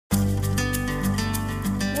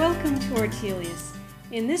Welcome to Ortelius.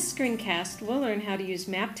 In this screencast, we'll learn how to use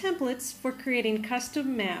map templates for creating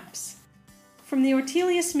custom maps. From the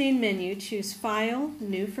Ortelius main menu, choose File,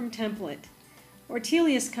 New from Template.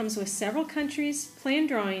 Ortelius comes with several countries, plan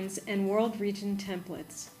drawings, and world region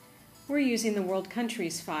templates. We're using the World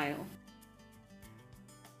Countries file.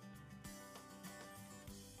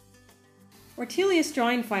 Ortelius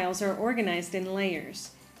drawing files are organized in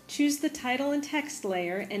layers. Choose the title and text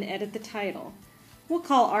layer and edit the title. We'll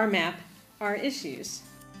call our map Our Issues.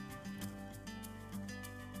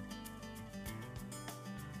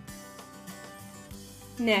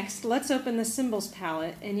 Next, let's open the Symbols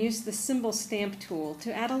palette and use the Symbol Stamp tool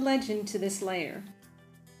to add a legend to this layer.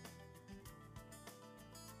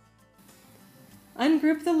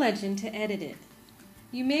 Ungroup the legend to edit it.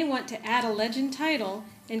 You may want to add a legend title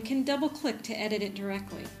and can double-click to edit it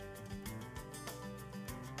directly.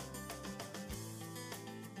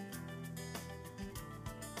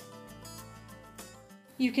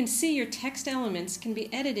 You can see your text elements can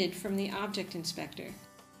be edited from the Object Inspector.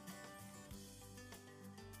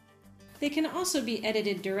 They can also be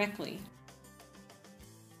edited directly.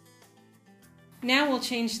 Now we'll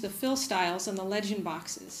change the fill styles on the legend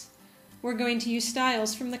boxes. We're going to use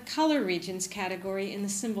styles from the Color Regions category in the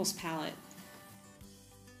Symbols palette.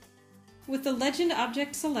 With the legend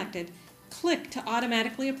object selected, click to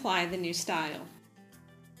automatically apply the new style.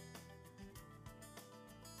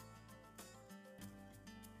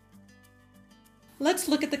 Let's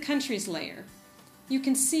look at the Countries layer. You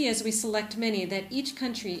can see as we select many that each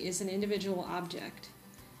country is an individual object.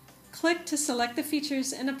 Click to select the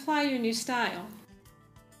features and apply your new style.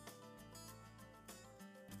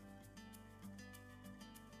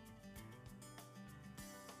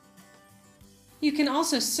 You can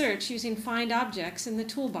also search using Find Objects in the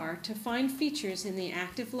toolbar to find features in the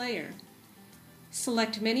active layer.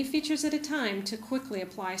 Select many features at a time to quickly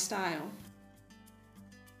apply style.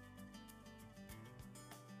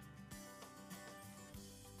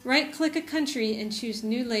 Right-click a country and choose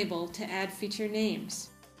New Label to add feature names.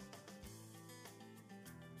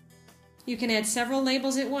 You can add several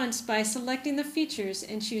labels at once by selecting the features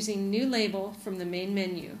and choosing New Label from the main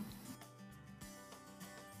menu.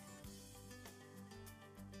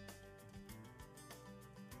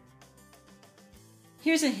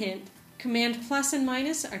 Here's a hint. Command plus and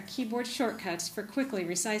minus are keyboard shortcuts for quickly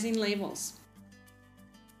resizing labels.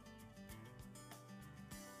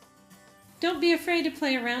 Don't be afraid to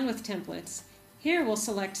play around with templates. Here we'll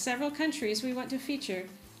select several countries we want to feature.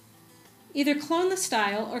 Either clone the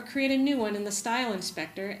style or create a new one in the Style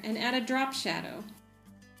Inspector and add a drop shadow.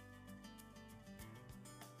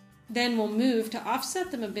 Then we'll move to offset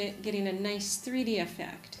them a bit, getting a nice 3D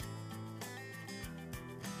effect.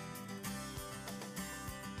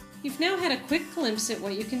 You've now had a quick glimpse at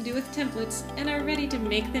what you can do with templates and are ready to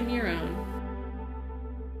make them your own.